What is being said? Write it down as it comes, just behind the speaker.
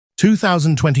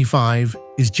2025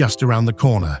 is just around the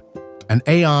corner, and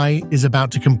AI is about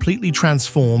to completely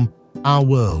transform our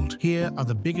world. Here are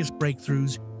the biggest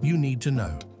breakthroughs you need to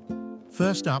know.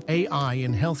 First up, AI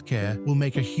in healthcare will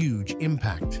make a huge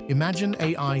impact. Imagine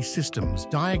AI systems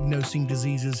diagnosing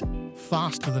diseases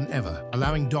faster than ever,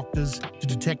 allowing doctors to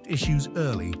detect issues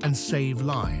early and save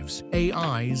lives.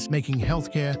 AIs making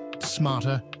healthcare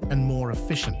smarter and more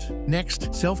efficient.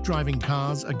 Next, self-driving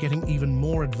cars are getting even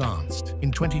more advanced.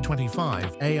 In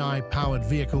 2025, AI-powered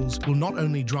vehicles will not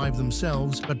only drive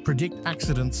themselves, but predict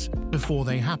accidents before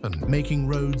they happen, making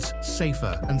roads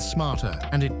safer and smarter.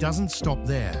 And it doesn't stop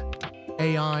there.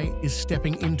 AI is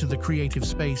stepping into the creative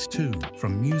space too.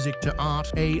 From music to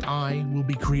art, AI will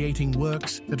be creating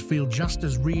works that feel just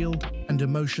as real and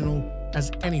emotional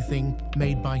as anything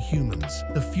made by humans.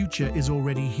 The future is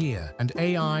already here, and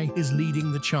AI is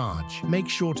leading the charge. Make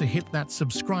sure to hit that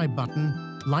subscribe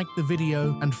button, like the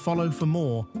video, and follow for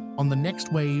more on the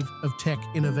next wave of tech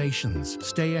innovations.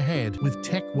 Stay ahead with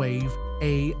TechWave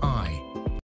AI.